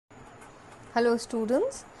Hello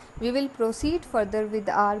students, we will proceed further with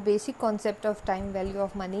our basic concept of time value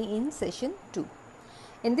of money in session 2.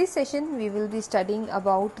 In this session we will be studying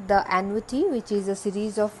about the annuity, which is a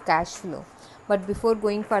series of cash flow. But before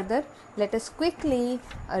going further, let us quickly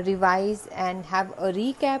revise and have a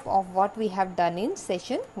recap of what we have done in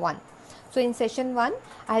session 1. So in session 1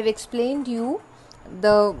 I have explained you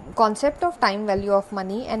the concept of time value of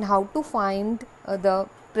money and how to find the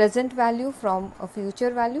present value from a future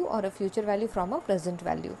value or a future value from a present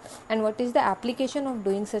value, and what is the application of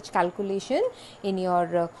doing such calculation in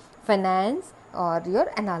your finance or your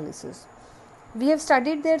analysis. We have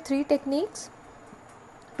studied there 3 techniques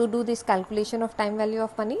to do this calculation of time value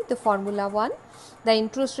of money: the formula one, the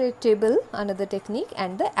interest rate table, another technique,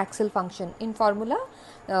 and the Excel function. In formula,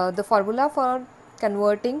 the formula for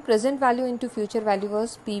converting present value into future value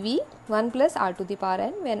was PV 1 plus R to the power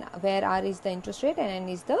n, where R is the interest rate and n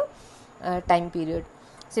is the time period.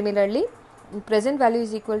 Similarly, present value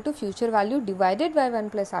is equal to future value divided by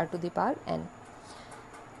 1 plus R to the power n.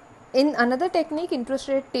 In another technique, interest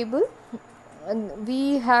rate table,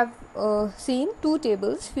 we have seen 2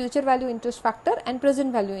 tables: future value interest factor and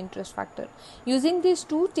present value interest factor. Using these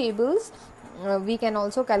 2 tables, we can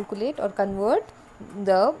also calculate or convert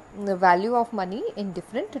the value of money in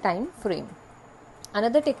different time frame.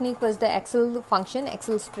 Another technique was the Excel function,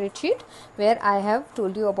 Excel spreadsheet, where I have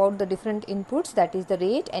told you about the different inputs, that is the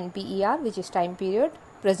rate, NPER, which is time period,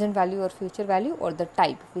 present value or future value, or the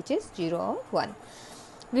type, which is 0 or 1.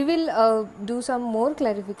 We will do some more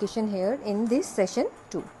clarification here in this session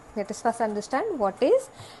 2. Let us first understand what is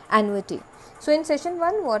annuity. So in session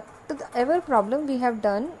 1, whatever problem we have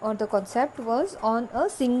done or the concept was on a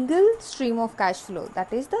single stream of cash flow,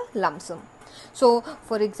 that is the lump sum. So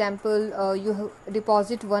for example, you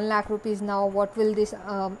deposit 1 lakh rupees now. What will this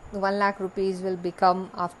 1 lakh rupees will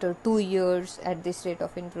become after 2 years at this rate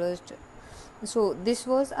of interest? So this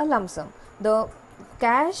was a lump sum. The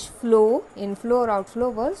cash flow, inflow or outflow,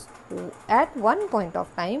 was at one point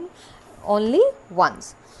of time only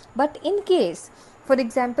once. But in case, for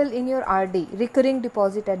example, in your RD, recurring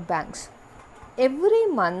deposit at banks, every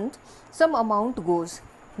month some amount goes,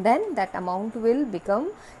 then that amount will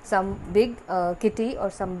become some big kitty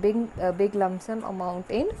or some big lump sum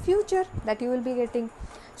amount in future that you will be getting.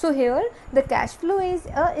 So here the cash flow is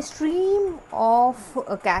a stream of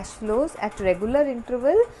cash flows at regular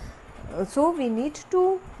interval. So we need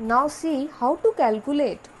to now see how to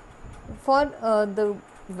calculate for the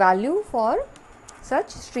value for such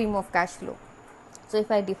stream of cash flow. So if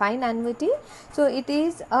I define annuity, so it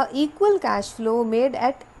is a equal cash flow made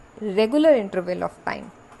at regular interval of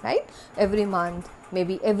time, right? Every month,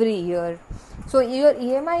 maybe every year. So your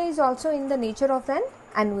EMI is also in the nature of an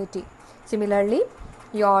annuity. Similarly,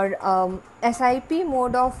 your SIP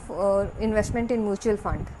mode of investment in mutual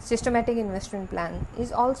fund, systematic investment plan,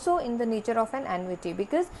 is also in the nature of an annuity,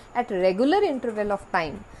 because at regular interval of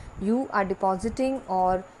time you are depositing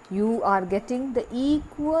or you are getting the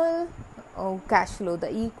equal cash flow, the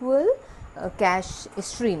equal cash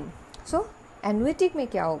stream. So annuity में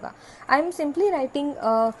क्या होगा? I am simply writing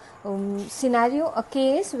a scenario, a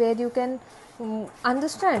case where you can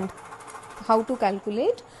understand how to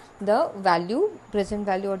calculate the value, present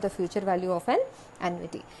value or the future value of an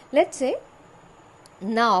annuity. Let's say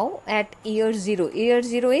now at year 0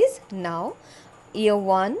 is now, year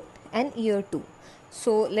 1 and year 2.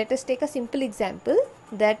 So let us take a simple example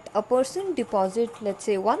that a person deposit, let's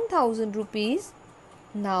say 1000 rupees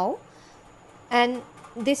now, and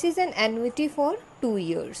this is an annuity for 2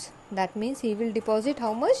 years. That means he will deposit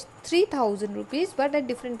how much? 3000 rupees, but at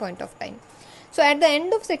different point of time. So at the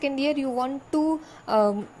end of second year you want to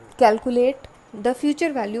calculate the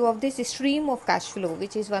future value of this stream of cash flow,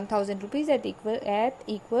 which is 1000 rupees at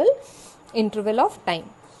equal interval of time.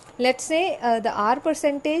 Let's say the R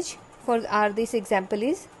percentage for this example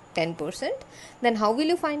is 10%. Then how will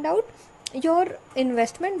you find out? Your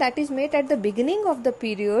investment that is made at the beginning of the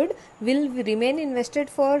period will remain invested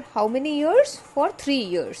for how many years? For 3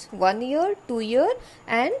 years, 1 year, 2 year,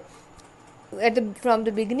 and from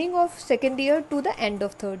the beginning of second year to the end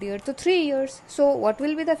of third year, so 3 years. So what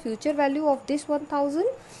will be the future value of this 1000?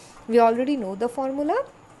 We already know the formula.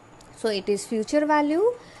 So it is future value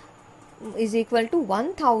is equal to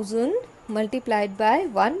 1000 multiplied by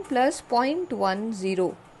 1 plus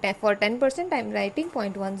 0.10. For 10% I am writing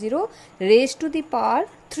 0.10 raised to the power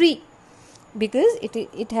 3, because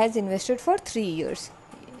it has invested for 3 years.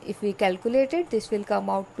 If we calculate it, this will come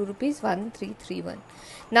out to rupees 1331.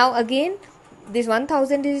 Now again, this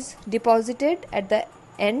 1000 is deposited at the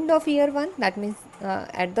end of year 1, that means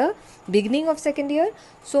at the beginning of second year.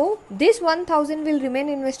 So this 1000 will remain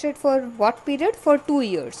invested for what period? For 2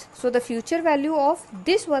 years. So the future value of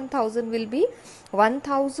this 1000 will be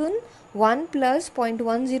 1001 plus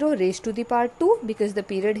 0.10 raised to the power 2, because the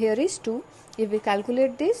period here is 2. If we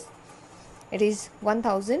calculate this, it is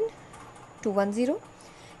 100210.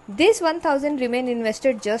 This 1000 remain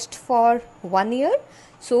invested just for 1 year.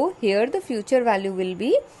 So here the future value will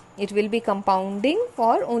be, it will be compounding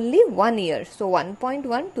for only 1 year. So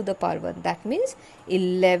 1.1 to the power 1, that means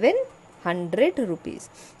 1100 rupees.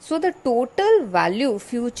 So the total value,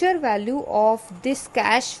 future value of this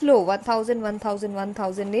cash flow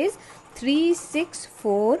 1000 is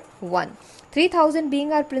 3641. 3000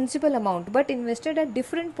 being our principal amount, but invested at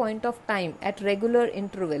different point of time at regular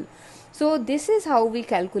interval. So this is how we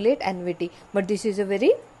calculate annuity, but this is a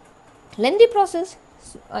very lengthy process.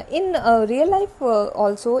 In real life,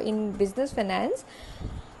 also in business finance,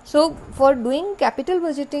 so for doing capital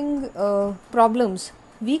budgeting problems,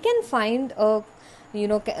 we can find a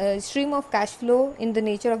stream of cash flow in the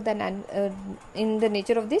nature of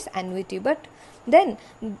this annuity, but then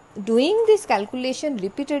doing this calculation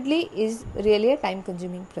repeatedly is really a time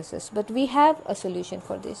consuming process. But we have a solution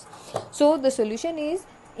for this. So the solution is,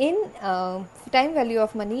 in time value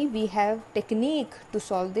of money, we have technique to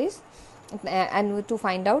solve this and to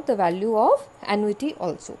find out the value of annuity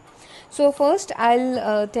also. So first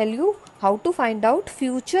I'll tell you how to find out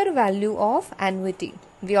future value of annuity.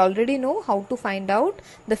 We already know how to find out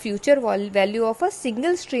the future value of a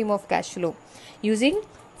single stream of cash flow using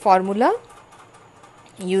formula,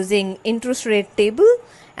 using interest rate table,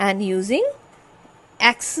 and using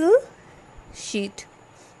Excel spreadsheet,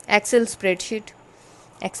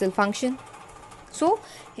 Excel function. So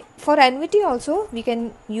for annuity also we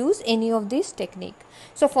can use any of this technique.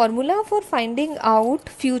 So formula for finding out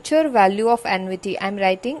future value of annuity, I am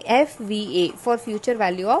writing FVA for future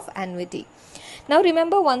value of annuity. Now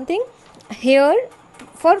remember one thing here,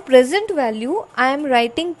 for present value I am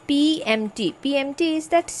writing PMT. PMT is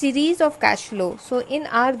that series of cash flow. So in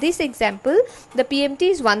this example the PMT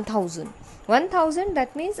is 1000.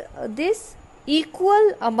 That means this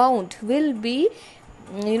equal amount will be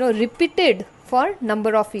repeated for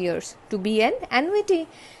number of years to be an annuity.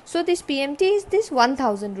 So this PMT is this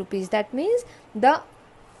 1000 rupees. That means the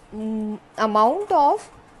amount of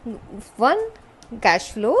one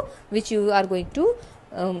cash flow which you are going to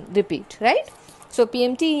repeat, right? So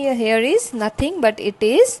PMT here is nothing but it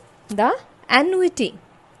is the annuity.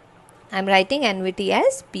 I am writing annuity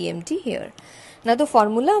as PMT here. Now the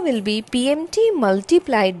formula will be PMT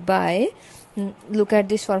multiplied by, look at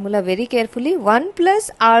this formula very carefully, 1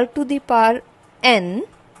 plus r to the power n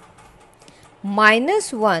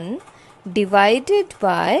minus 1 divided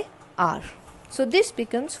by r. So this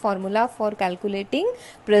becomes formula for calculating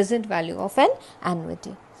present value of an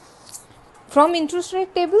annuity. From interest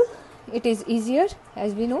rate table it is easier,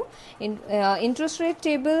 as we know. In interest rate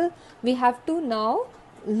table we have to now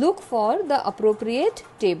look for the appropriate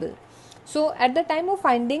table. So at the time of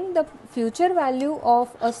finding the future value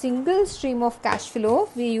of a single stream of cash flow,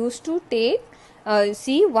 we used to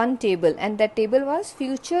see one table, and that table was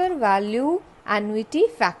future value annuity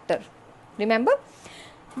factor. Remember?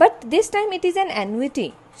 But this time it is an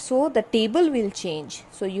annuity, so the table will change.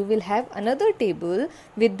 So you will have another table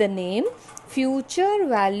with the name future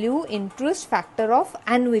value interest factor of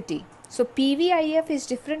annuity. So PVIF is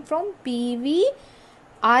different from PVIFA.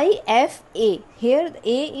 Here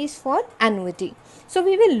A is for annuity. So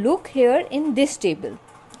we will look here in this table,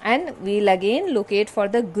 and we will again locate for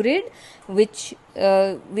the grid which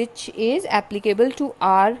is applicable to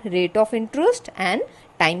our rate of interest and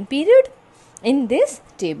time period in this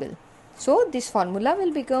table. So this formula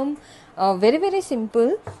will become very, very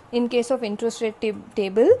simple. In case of interest rate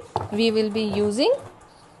table, we will be using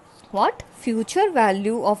what? Future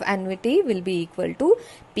value of annuity will be equal to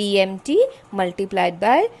PMT multiplied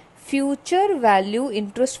by future value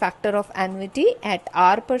interest factor of annuity at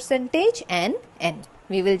R percentage and N.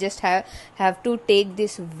 We will just have to take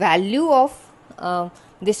this value of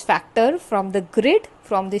this factor from the grid,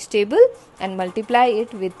 from this table, and multiply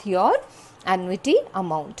it with your annuity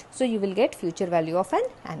amount. So you will get future value of an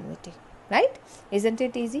annuity, right? Isn't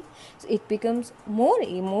it easy? So it becomes more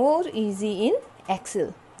easy in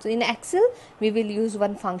Excel. So in Excel we will use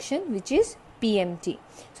one function which is PMT.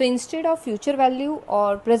 So instead of future value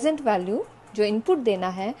or present value जो input देना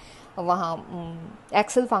है वहाँ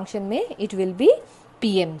Excel function में it will be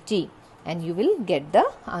PMT, and you will get the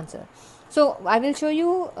answer. So I will show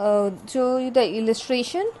you the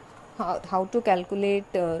illustration how to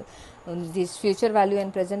calculate this future value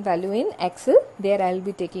and present value in Excel. There I will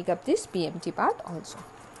be taking up this PMT part also.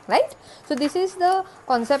 right? So this is the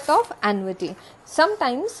concept of annuity.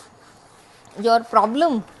 Sometimes your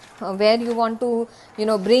problem where you want to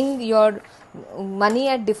bring your money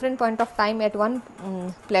at different point of time at one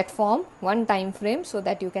platform, one time frame, so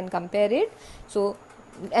that you can compare it. So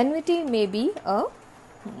annuity may be a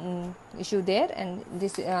issue there, and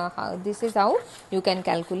this is how you can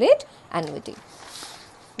calculate annuity.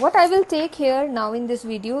 What I will take here now in this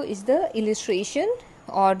video is the illustration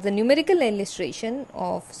or the numerical illustration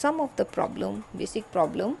of some of the basic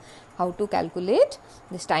problem, how to calculate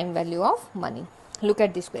this time value of money. Look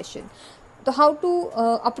at this question. So how to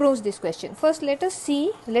approach this question? First, let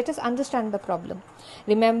us understand the problem.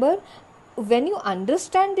 Remember, when you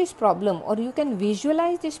understand this problem, or you can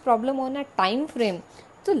visualize this problem on a time frame,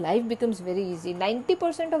 so life becomes very easy.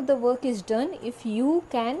 90% of the work is done if you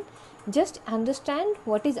can just understand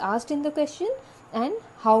what is asked in the question and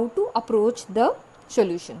how to approach the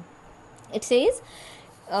solution. It says,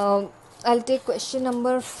 I'll take question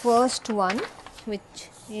number first one, which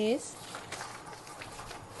is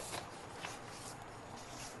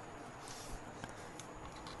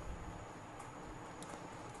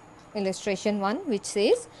illustration 1, which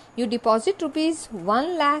says you deposit rupees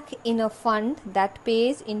 1 lakh in a fund that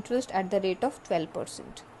pays interest at the rate of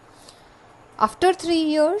 12%. After 3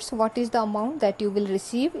 years, what is the amount that you will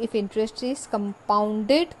receive if interest is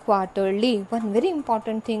compounded quarterly? One very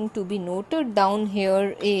important thing to be noted down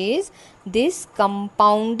here is this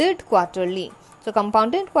compounded quarterly. So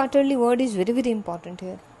compounded quarterly word is very, very important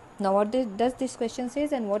here. Now what does this question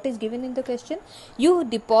says, and what is given in the question? You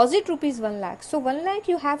deposit rupees 1 lakh. So 1 lakh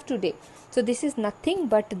you have today. So this is nothing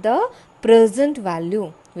but the present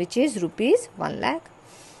value, which is rupees 1 lakh.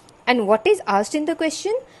 And what is asked in the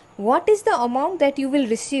question? What is the amount that you will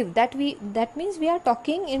receive? That means we are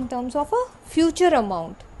talking in terms of a future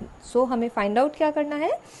amount. So हमें find out क्या करना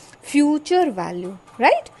है? Future value,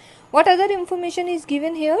 right? What other information is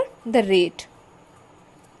given here? The rate.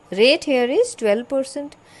 Rate here is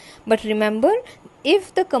 12%. But remember,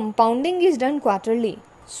 if the compounding is done quarterly,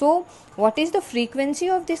 so what is the frequency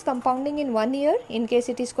of this compounding in 1 year in case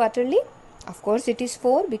it is quarterly? Of course it is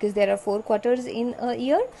 4, because there are 4 quarters in a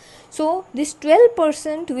year. So this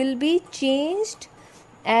 12% will be changed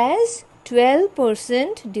as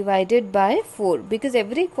 12% divided by 4, because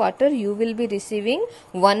every quarter you will be receiving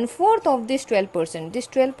 1/4 of this 12%. This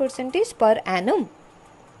 12% is per annum.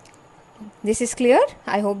 This is clear?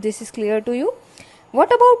 I hope this is clear to you.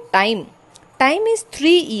 What about time? Time is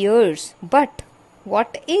 3 years, but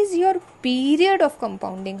what is your period of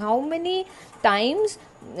compounding? How many times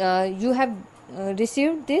you have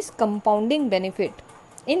received this compounding benefit?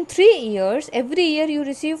 In 3 years, every year you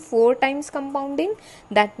receive 4 times compounding.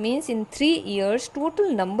 That means in 3 years,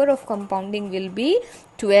 total number of compounding will be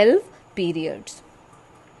 12 periods.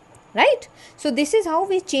 Right? So this is how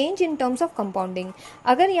we change in terms of compounding.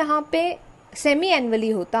 अगर यहाँ पे semi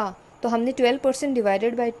annually होता तो हमने 12%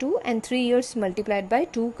 divided by 2 and 3 years multiplied by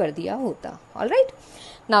 2 कर दिया होता. Alright.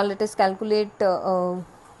 Now let us calculate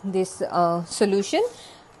this solution.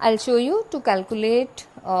 I'll show you to calculate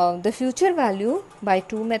the future value by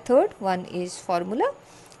 2 methods. One is formula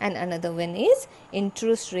and another one is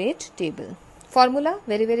interest rate table. Formula,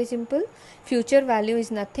 very, very simple. Future value is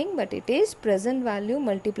nothing but it is present value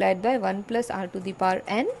multiplied by 1 plus r to the power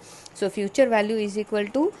n. So future value is equal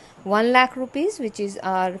to 1 lakh rupees, which is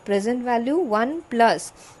our present value, 1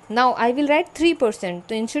 plus. Now I will write 3%.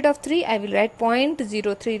 So instead of 3, I will write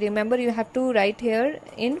 0.03. Remember, you have to write here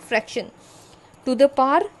in fraction to the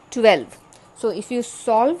power 12. So if you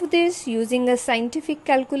solve this using a scientific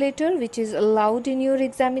calculator, which is allowed in your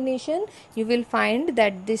examination, you will find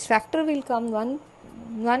that this factor will come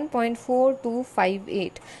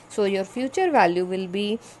 1.4258. So your future value will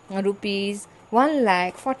be rupees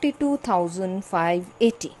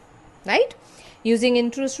 1,42,580. Right? Using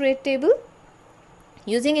interest rate table.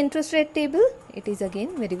 Using interest rate table, it is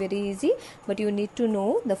again very, very easy, but you need to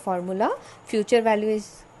know the formula. Future value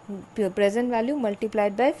is present value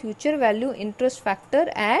multiplied by future value interest factor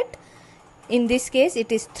at, in this case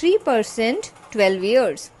it is 3%, 12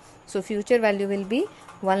 years. So future value will be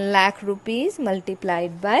 1 lakh rupees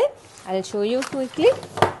multiplied by, I'll show you quickly.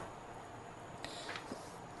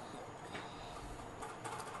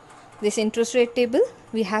 This interest rate table,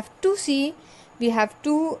 we have to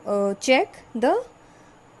check the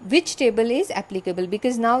which table is applicable,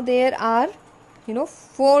 because now there are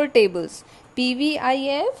 4 tables.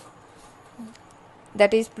 PVIF,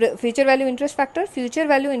 that is future value interest factor, future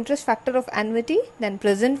value interest factor of annuity, then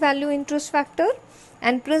present value interest factor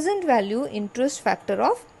and present value interest factor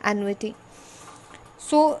of annuity.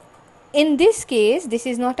 So in this case this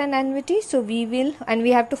is not an annuity, so we will, and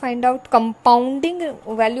we have to find out compounding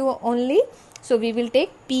value only, so we will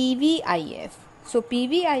take PVIF. so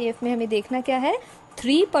PVIF में हमें देखना क्या है,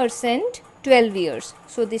 3% 12 years,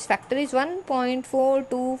 so this factor is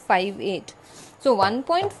 1.4258. so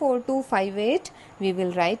 1.4258 we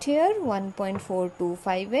will write here,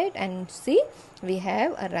 1.4258, and see we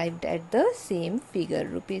have arrived at the same figure,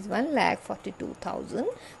 rupees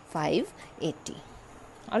 1,42,580.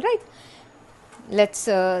 all right, let's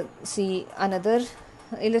see another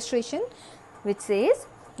illustration which says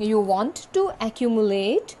you want to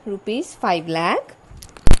accumulate rupees 5 lakh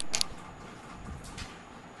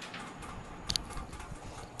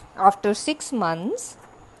after 6 months.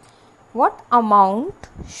 What amount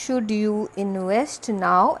should you invest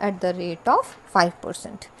now at the rate of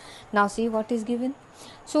 5%? Now see what is given.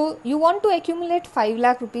 So you want to accumulate 5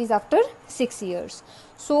 lakh rupees after 6 years.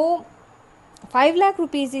 So 5 lakh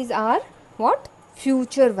rupees is our what?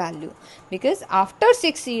 Future value, because after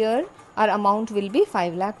 6 years our amount will be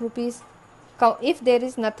 5 lakh rupees. If there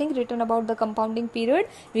is nothing written about the compounding period,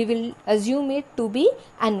 we will assume it to be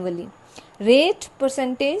annually. Rate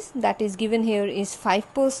percentage that is given here is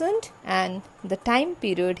 5%, and the time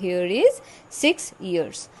period here is 6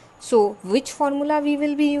 years. So which formula we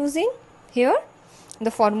will be using here?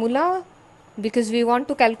 The formula, because we want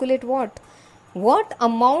to calculate what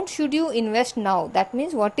amount should you invest now, that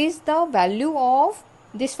means what is the value of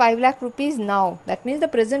this 5 lakh rupees now, that means the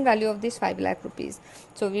present value of this 5 lakh rupees.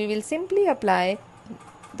 So we will simply apply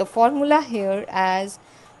the formula here as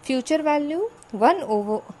future value 1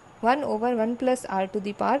 over 1 plus r to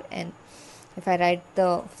the power n. If I write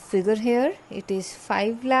the figure here, it is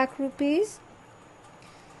 5 lakh rupees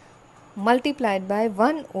multiplied by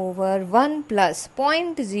 1 over 1 plus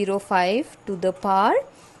 0.05 to the power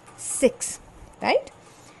 6, right?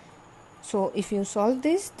 So if you solve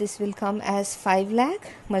this, this will come as 5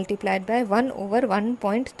 lakh multiplied by 1 over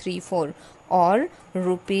 1.34, or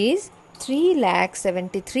rupees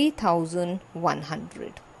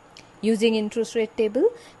 3,73,100. Using interest rate table.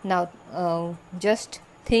 Now just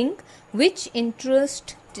think which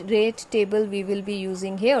interest rate table we will be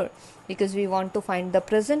using here, because we want to find the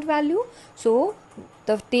present value. So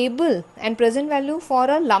the table and present value for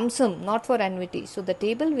a lump sum, not for annuity. So the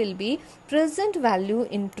table will be present value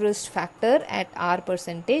interest factor at R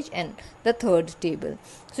percentage and the third table.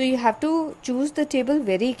 So you have to choose the table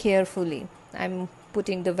very carefully. I am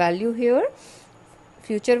putting the value here,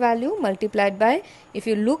 future value multiplied by, if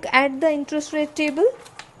you look at the interest rate table,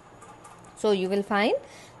 so you will find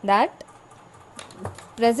that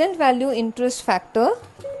present value interest factor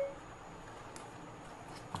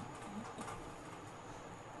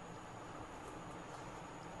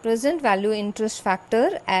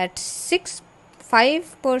at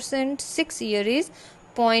 5% 6 year is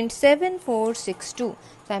 0.7462. So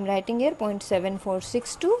I am writing here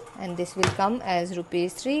 0.7462, and this will come as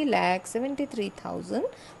rupees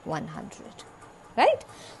 3,73,100. Right?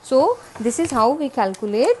 So this is how we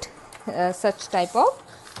calculate such type of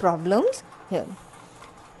problems here.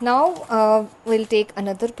 Now we'll take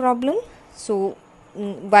another problem. So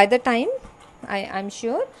by the time I'm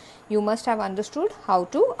sure you must have understood how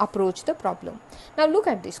to approach the problem. Now look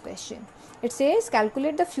at this question. It says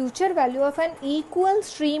calculate the future value of an equal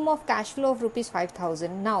stream of cash flow of rupees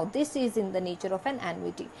 5,000. Now this is in the nature of an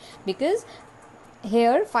annuity, because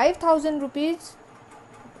here 5,000 rupees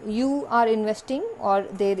you are investing, or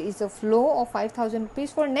there is a flow of 5,000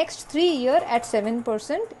 rupees for next 3 years at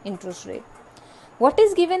 7% interest rate. What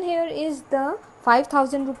is given here is the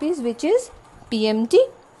 5,000 rupees, which is PMT,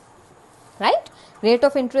 right? Rate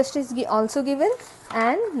of interest is also given,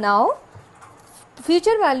 and now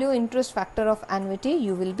future value interest factor of annuity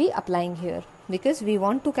you will be applying here, because we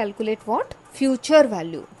want to calculate what? Future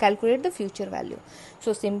value. Calculate the future value.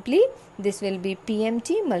 So simply this will be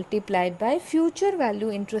PMT multiplied by future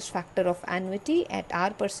value interest factor of annuity at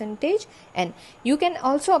R percentage, and you can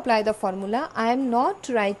also apply the formula. I am not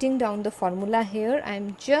writing down the formula here. I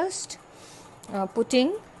am just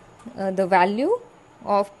putting the value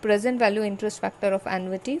of present value interest factor of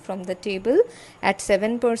annuity from the table at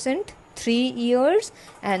 7%, 3 years,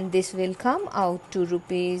 and this will come out to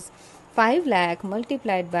rupees 5 lakh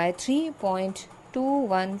multiplied by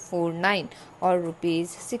 3.2149, or rupees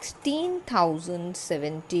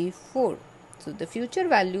 16,074. So the future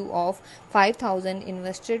value of 5,000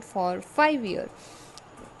 invested for 5 years,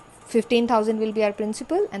 15,000 will be our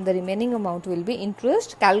principal, and the remaining amount will be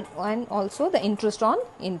interest, and also the interest on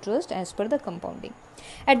interest as per the compounding.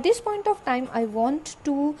 At this point of time, I want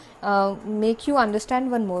to make you understand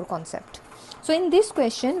one more concept. So in this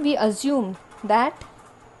question, we assume that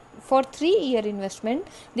for 3-year investment,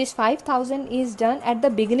 this 5,000 is done at the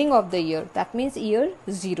beginning of the year, that means year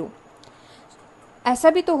 0. ऐसा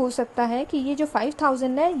भी तो हो सकता है कि ये जो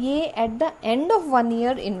 5,000 है ये at the end of 1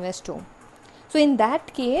 year invest हो. So in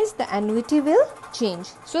that case the annuity will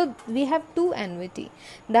change. So we have two annuity,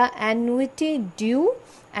 the annuity due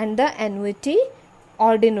and the annuity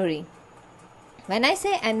ordinary. When I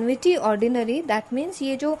say annuity ordinary, that means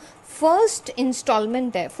ये जो first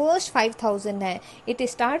installment है, first 5,000 है, it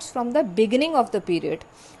starts from the beginning of the period,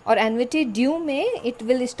 और annuity due में it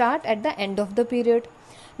will start at the end of the period.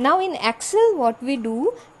 Now in Excel what we do,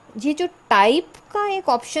 ये जो type का एक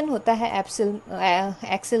ऑप्शन होता है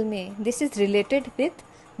एक्सेल में, this is related with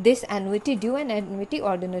this annuity due and annuity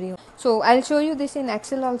ordinary. So I'll show you this in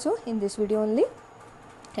Excel also in this video only.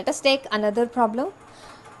 Let us take another problem.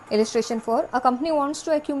 Illustration 4. A company wants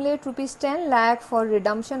to accumulate rupees 10 lakh for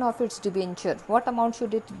redemption of its debenture. What amount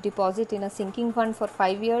should it deposit in a sinking fund for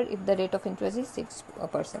 5 years if the rate of interest is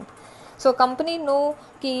 6%? So company know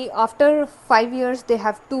कि after 5 years they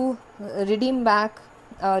have to redeem back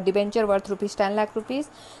debenture worth rupees 10 lakh rupees.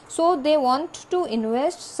 So they want to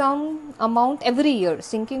invest some amount every year.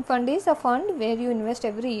 Sinking fund is a fund where you invest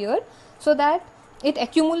every year so that it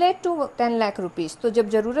accumulate to 10 lakh rupees. तो जब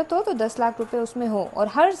ज़रूरत हो तो 10 लाख रुपए उसमें हो और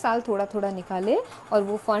हर साल थोड़ा थोड़ा निकाले और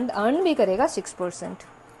वो फंड अर्न भी करेगा 6%.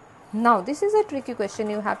 Now this is a tricky question.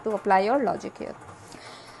 You have to apply your logic here.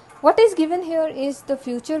 What is given here is the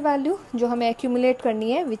future value जो हमें accumulate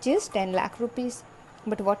करनी है, which is 10 lakh rupees.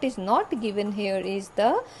 But what is not given here is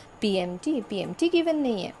the PMT. PMT given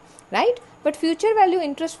नहीं है, right? But future value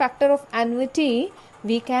interest factor of annuity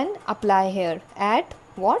we can apply here at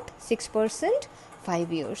what? 6%,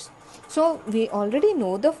 5 years. So we already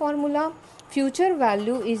know the formula. Future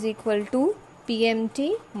value is equal to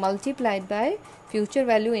PMT multiplied by future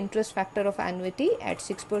value interest factor of annuity at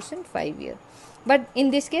 6%, 5 year. But in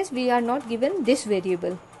this case we are not given this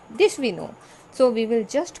variable. This we know. So we will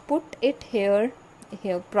just put it here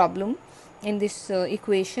problem in this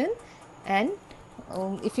equation, and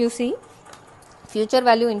if you see future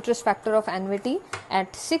value interest factor of annuity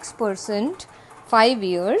at 6%, 5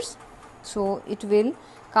 years, so it will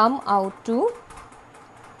come out to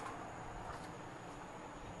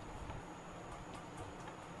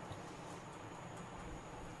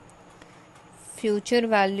future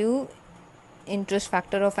value interest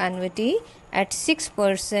factor of annuity at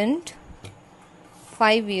 6%,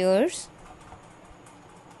 5 years.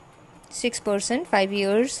 6%, 5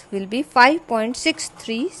 years will be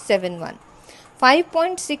 5.6371.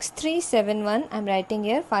 5.6371, I am writing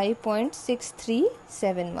here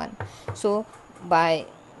 5.6371. So by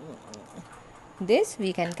this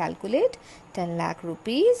we can calculate 10 lakh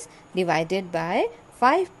rupees divided by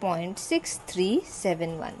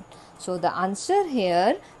 5.6371. So the answer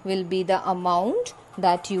here will be the amount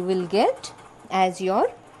that you will get as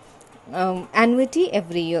your annuity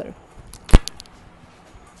every year.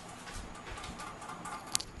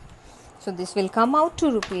 So this will come out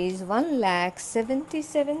to rupees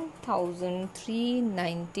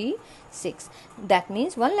 1,77,396. That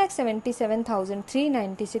means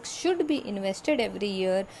 1,77,396 should be invested every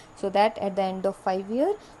year, so that at the end of 5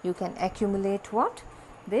 years you can accumulate what?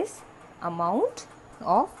 This amount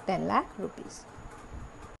of 10 lakh rupees.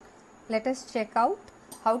 Let us check out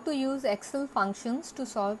how to use Excel functions to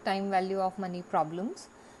solve time value of money problems.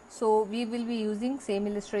 So we will be using same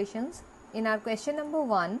illustrations. In our question number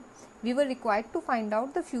 1, we were required to find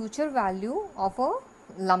out the future value of a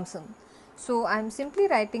lump sum. So I am simply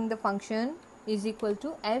writing the function is equal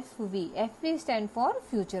to FV. FV stand for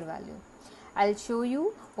future value. I'll show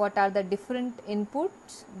you what are the different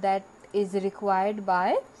inputs that is required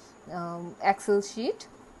by Excel sheet.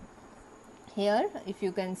 Here if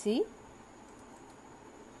you can see.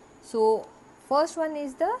 So first one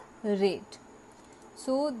is the rate.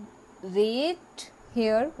 So rate,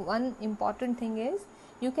 here one important thing is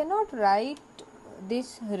you cannot write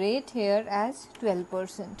this rate here as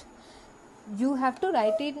 12%. You have to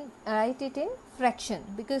write it in fraction,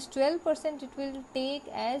 because 12% it will take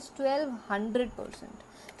as 1200%.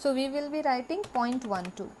 So we will be writing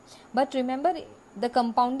 0.12. But remember, the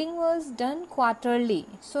compounding was done quarterly.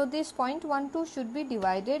 So this 0.12 should be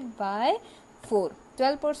divided by 4.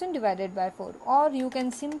 12% divided by 4. Or you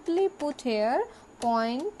can simply put here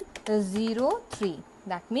 0.03.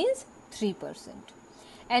 That means 3%.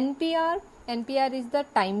 NPR is the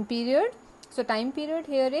time period. So time period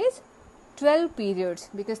here is 12 periods,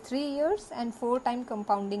 because 3 years and 4 time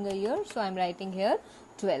compounding a year. So I am writing here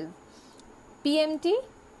 12. PMT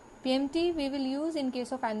we will use in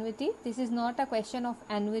case of annuity. This is not a question of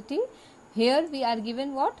annuity. Here we are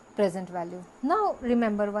given what? Present value. Now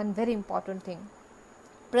remember one very important thing.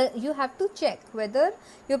 you have to check whether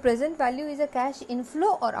your present value is a cash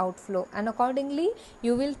inflow or outflow, and accordingly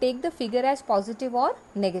you will take the figure as positive or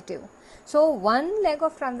negative. So one leg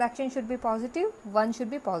of transaction should be positive, one should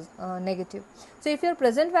be negative. So if your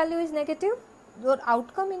present value is negative, your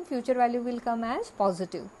outcome in future value will come as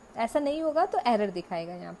positive. ऐसा नहीं होगा तो error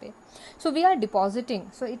दिखाएगा यहाँ पे. So we are depositing,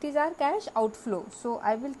 so it is are cash outflow, so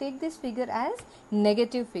I will take this figure as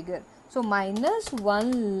negative figure. So minus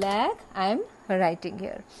 1 lakh I am writing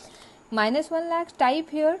here. Minus 1 lakh type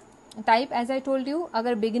here. Type as I told you,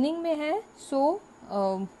 अगर beginning में है so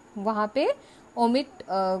वहाँ पे omit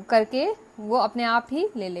करके वो अपने आप ही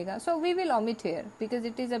ले लेगा. So we will omit here because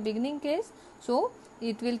it is a beginning case. So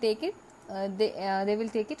it will take it. They will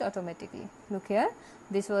take it automatically. Look here.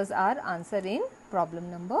 This was our answer in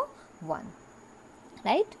problem number 1.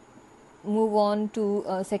 Right. Move on to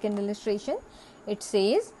second illustration. It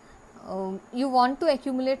says. You want to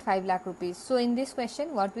accumulate 5 lakh rupees. So in this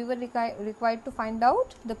question what we were required to find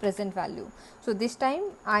out the present value. So this time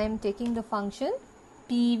I am taking the function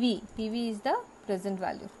PV. PV is the present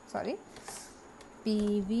value. Sorry,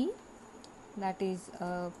 PV, that is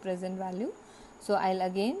present value. So I'll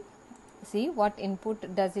again see what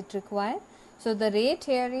input does it require. So the rate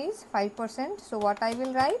here is 5%. So what I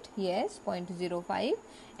will write? Yes, 0.05.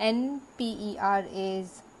 NPER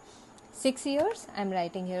is 6 years. I am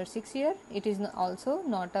writing here 6 year. It is also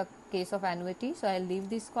not a case of annuity, so I will leave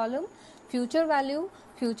this column. Future value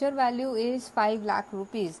is 5 lakh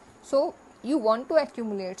rupees. So you want to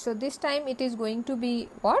accumulate, so this time it is going to be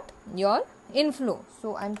what? Your inflow.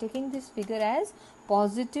 So I am taking this figure as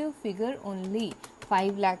positive figure only,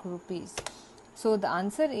 5 lakh rupees. So the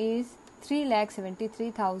answer is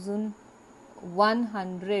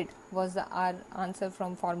 3,73,100 was our answer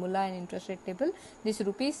from formula and interest rate table. This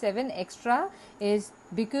 ₹7 extra is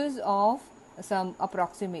because of some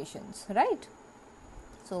approximations, right?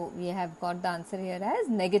 So we have got the answer here as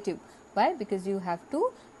negative. Why? Because you have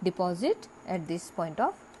to deposit at this point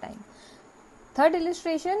of time. Third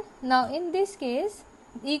illustration. Now in this case,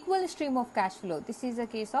 equal stream of cash flow. This is a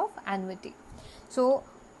case of annuity. So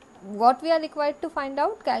what we are required to find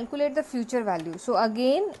out? Calculate the future value. So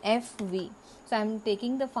again FV. So I am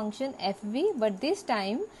taking the function FV, but this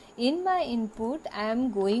time in my input I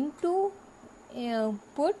am going to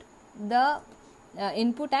put the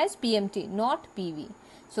input as PMT, not PV.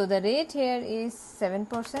 So the rate here is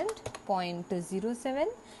 7%, 0.07.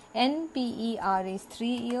 NPER is 3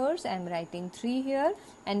 years. I am writing 3 here,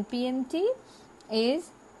 and PMT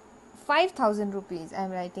is 5,000 rupees. I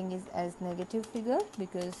am writing it as negative figure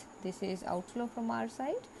because this is outflow from our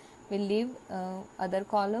side. We will leave other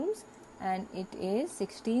columns, and it is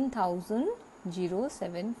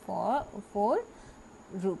 16,074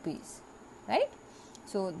 rupees, right?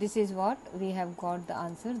 So this is what we have got the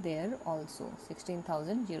answer there also,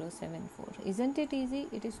 16,074. Isn't it easy?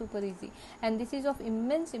 It is super easy, and this is of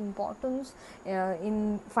immense importance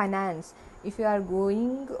in finance. If you are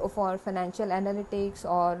going for financial analytics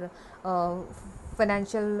or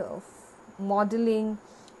financial modeling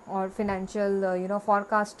or financial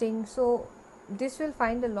forecasting, so this will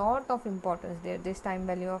find a lot of importance there, this time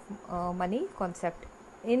value of money concept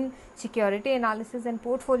in security analysis and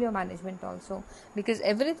portfolio management also, because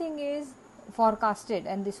everything is forecasted,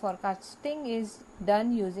 and this forecasting is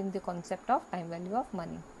done using the concept of time value of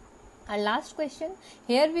money. Our last question,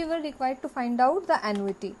 here we were required to find out the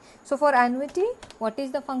annuity. So for annuity, what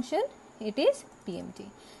is the function? It is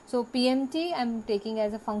PMT. So PMT I am taking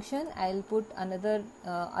as a function. I will put another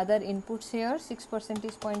other inputs here. 6%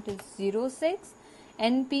 is 0.06.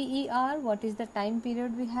 NPER, what is the time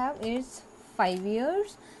period we have? Is 5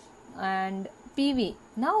 years. And PV,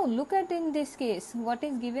 now look at in this case what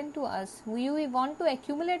is given to us. We want to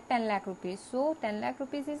accumulate 10 lakh rupees. So 10 lakh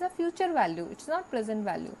rupees is a future value, it's not present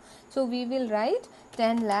value. So we will write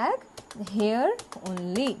 10 lakh here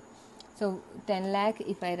only. So 10 lakh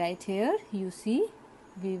if I write here, you see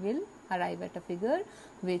we will arrive at a figure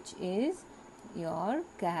which is your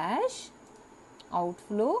cash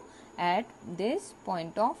outflow at this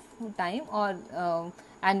point of time, or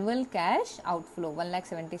annual cash outflow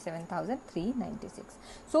 1,77,396.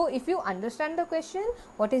 So if you understand the question,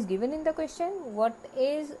 what is given in the question, what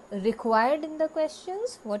is required in the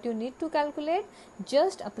questions, what you need to calculate,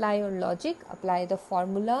 just apply your logic, apply the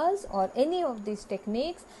formulas or any of these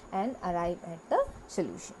techniques and arrive at the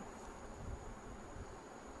solution.